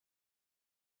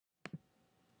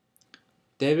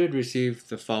David received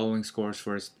the following scores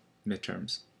for his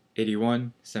midterms: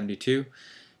 81, 72,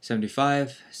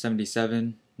 75,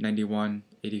 77, 91,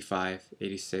 85,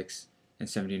 86, and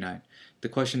 79. The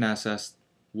question asks us,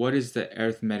 what is the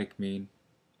arithmetic mean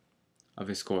of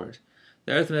his scores?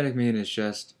 The arithmetic mean is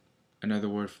just another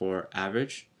word for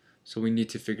average, so we need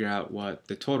to figure out what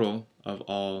the total of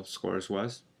all scores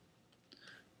was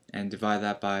and divide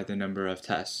that by the number of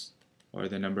tests or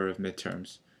the number of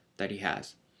midterms that he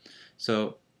has.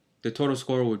 So the total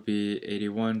score would be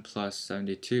 81 plus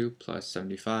 72 plus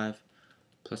 75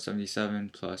 plus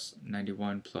 77 plus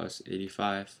 91 plus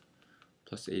 85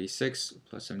 plus 86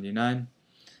 plus 79,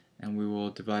 and we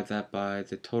will divide that by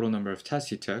the total number of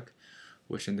tests he took,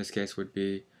 which in this case would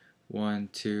be 1,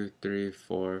 2, 3,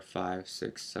 4, 5,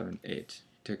 6, 7, 8. He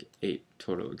took 8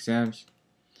 total exams.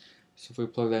 So if we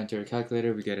plug that into our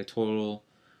calculator, we get a total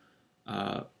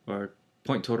or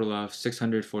point total of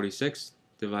 646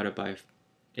 divided by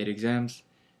 8 exams,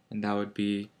 and that would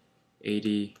be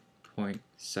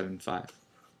 80.75.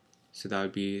 So that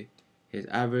would be his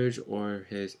average or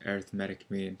his arithmetic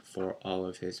mean for all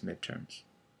of his midterms.